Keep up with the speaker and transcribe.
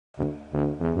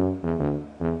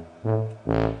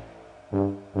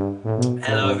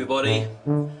Hello everybody,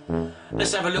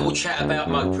 let's have a little chat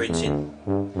about mug printing.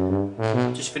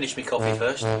 Just finish my coffee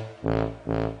first.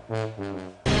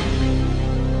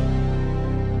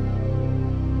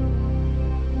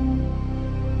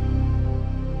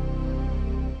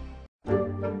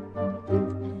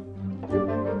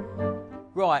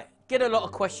 Right, get a lot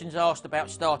of questions asked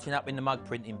about starting up in the mug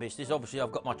printing business. Obviously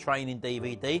I've got my training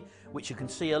DVD, which you can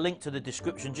see a link to the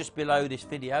description just below this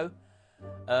video.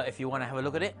 If you want to have a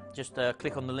look at it, just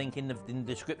click on the link in the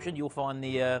description. You'll find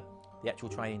the actual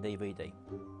training DVD.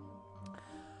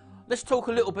 Let's talk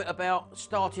a little bit about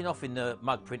starting off in the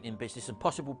mug printing business and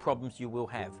possible problems you will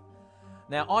have.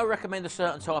 Now, I recommend a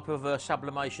certain type of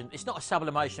sublimation. It's not a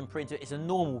sublimation printer, it's a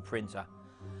normal printer.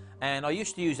 And I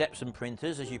used to use Epson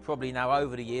printers, as you probably know,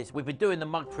 over the years. We've been doing the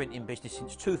mug printing business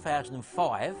since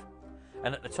 2005.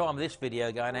 And at the time of this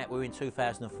video going out, we're in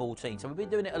 2014. So we've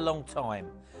been doing it a long time.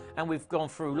 And we've gone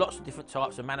through lots of different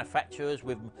types of manufacturers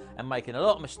and making a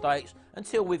lot of mistakes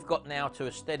until we've got now to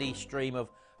a steady stream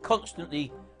of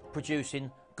constantly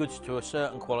producing goods to a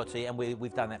certain quality, and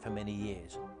we've done that for many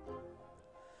years.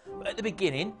 But at the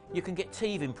beginning, you can get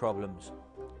teething problems.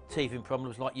 Teething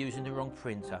problems like using the wrong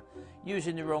printer,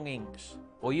 using the wrong inks,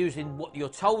 or using what you're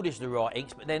told is the right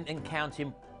inks, but then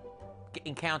encountering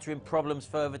problems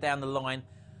further down the line.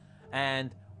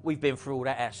 And we've been through all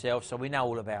that ourselves, so we know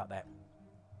all about that.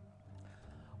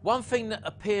 One thing that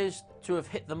appears to have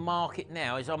hit the market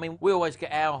now is, I mean, we always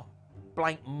get our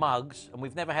blank mugs, and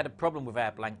we've never had a problem with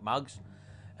our blank mugs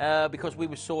because we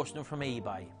were sourcing them from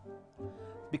eBay.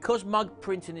 Because mug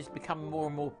printing is becoming more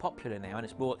and more popular now, and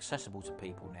it's more accessible to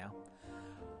people now,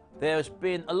 there's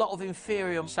been a lot of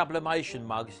inferior sublimation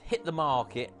mugs hit the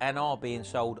market and are being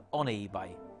sold on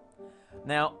eBay.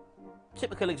 Now,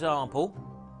 typical example,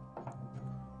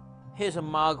 here's a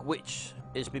mug which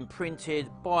has been printed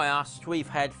by us, we've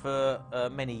had for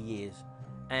many years,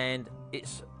 and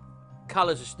its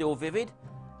colours are still vivid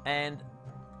and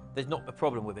there's not a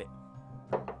problem with it.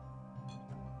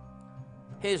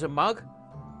 Here's a mug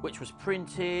which was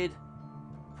printed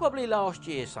probably last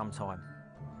year sometime,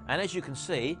 and as you can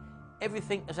see,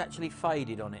 everything has actually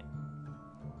faded on it.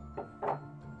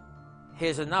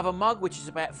 Here's another mug which is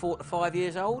about 4 to 5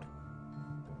 years old,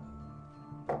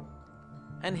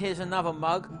 and here's another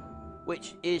mug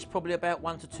which is probably about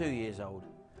 1 to 2 years old.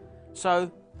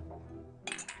 So,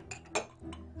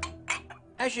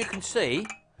 as you can see,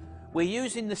 we're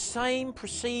using the same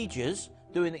procedures,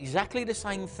 doing exactly the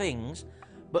same things,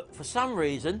 but for some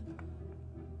reason,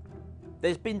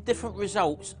 there's been different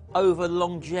results over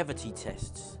longevity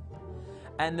tests.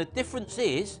 And the difference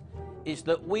is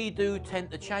that we do tend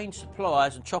to change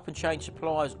suppliers and chop and change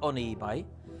suppliers on eBay.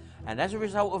 And as a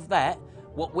result of that,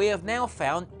 what we have now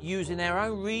found, using our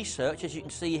own research, as you can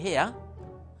see here,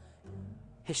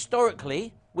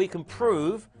 historically, we can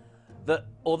prove that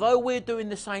although we're doing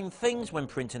the same things when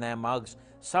printing our mugs,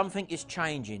 something is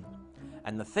changing.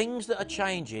 And the things that are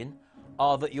changing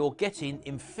are that you're getting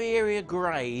inferior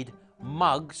grade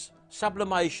mugs,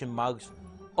 sublimation mugs,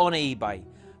 on eBay.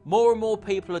 More and more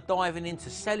people are diving into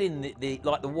selling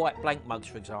like the white blank mugs,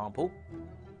 for example.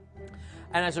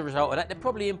 And as a result of that, they're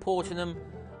probably importing them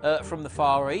from the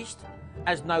Far East,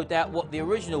 as no doubt what the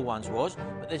original ones was,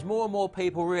 but there's more and more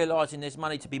people realising there's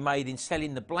money to be made in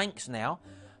selling the blanks now.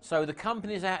 So the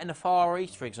companies out in the Far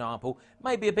East, for example,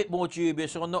 may be a bit more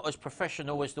dubious or not as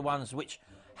professional as the ones which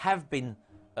have been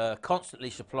constantly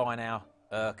supplying our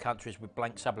countries with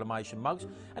blank sublimation mugs,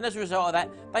 and as a result of that,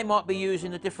 they might be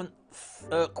using a different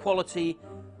quality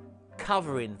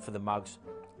covering for the mugs.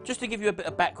 Just to give you a bit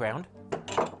of background,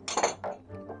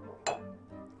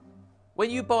 when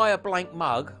you buy a blank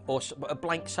mug, or a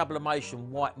blank sublimation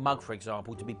white mug, for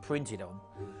example, to be printed on,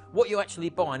 what you're actually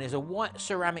buying is a white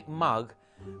ceramic mug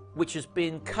which has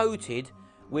been coated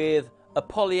with a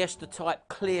polyester type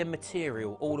clear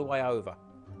material all the way over.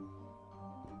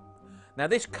 Now,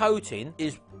 this coating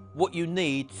is what you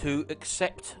need to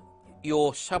accept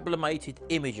your sublimated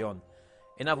image on.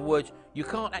 In other words, you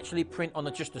can't actually print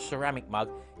on just a ceramic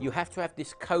mug. You have to have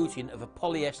this coating of a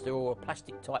polyester or a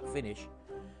plastic type finish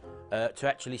to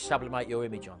actually sublimate your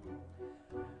image on.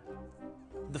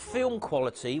 The film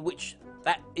quality which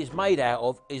that is made out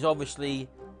of is obviously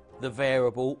the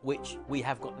variable which we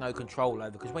have got no control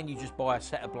over, because when you just buy a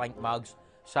set of blank mugs,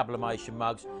 sublimation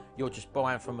mugs, you're just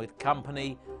buying from a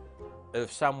company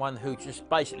of someone who just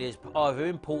basically has either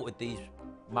imported these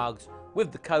mugs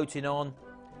with the coating on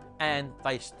and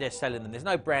they're selling them. There's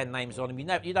no brand names on them, you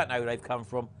don't know where they've come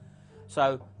from.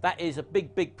 So that is a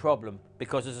big problem,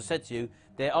 because as I said to you,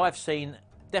 I've seen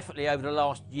definitely over the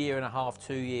last year and a half,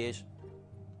 2 years,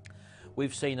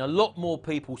 we've seen a lot more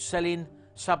people selling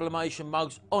sublimation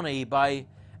mugs on eBay,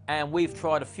 and we've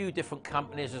tried a few different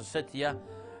companies, as I said to you,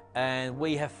 and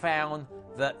we have found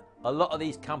that a lot of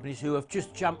these companies who have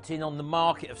just jumped in on the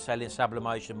market of selling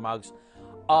sublimation mugs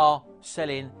are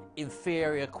selling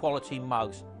inferior quality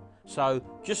mugs. So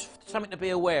just something to be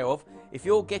aware of. If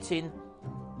you're getting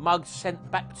mugs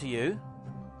sent back to you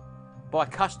by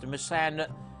customers saying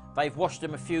that they've washed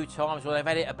them a few times, or they've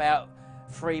had it about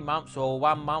 3 months or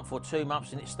 1 month or 2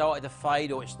 months and it started to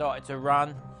fade or it started to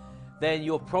run, then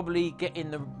you're probably getting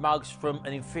the mugs from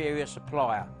an inferior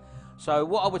supplier. So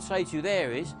what I would say to you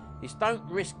there is don't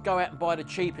go out and buy the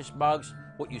cheapest mugs,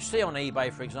 what you see on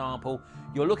eBay for example.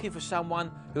 You're looking for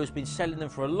someone who has been selling them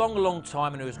for a long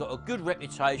time and who has got a good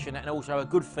reputation and also a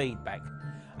good feedback.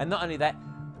 And not only that,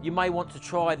 you may want to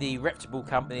try the reputable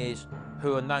companies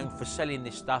who are known for selling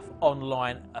this stuff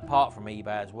online apart from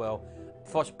eBay as well.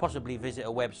 Possibly visit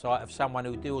a website of someone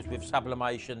who deals with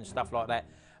sublimation and stuff like that.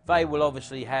 They will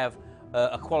obviously have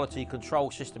a quality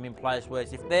control system in place,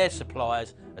 whereas if their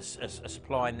suppliers are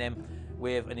supplying them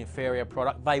with an inferior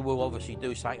product, they will obviously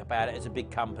do something about it as a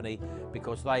big company,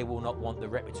 because they will not want the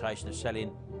reputation of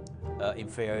selling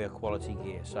inferior quality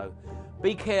gear. So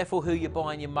be careful who you're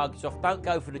buying your mugs off. Don't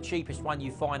go for the cheapest one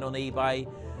you find on eBay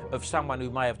of someone who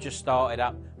may have just started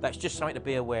up. That's just something to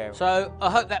be aware of. So I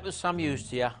hope that was some use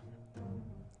to you.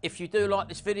 If you do like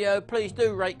this video, please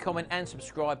do rate, comment and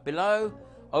subscribe below.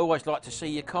 I always like to see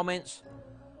your comments.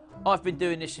 I've been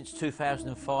doing this since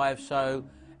 2005,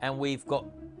 and we've got,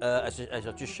 as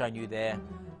I've just shown you there,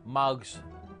 mugs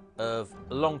of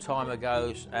a long time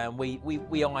ago, and we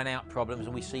iron out problems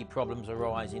and we see problems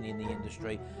arising in the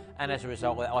industry, and as a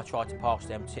result I try to pass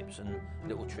them tips and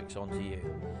little tricks on to you.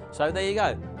 So there you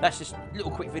go, that's just a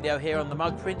little quick video here on the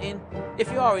mug printing.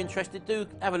 If you are interested, do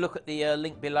have a look at the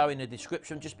link below in the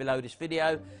description, just below this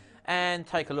video, and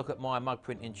take a look at my mug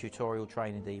printing tutorial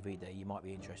training DVD. You might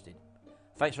be interested.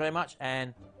 Thanks very much,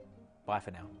 and bye for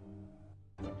now.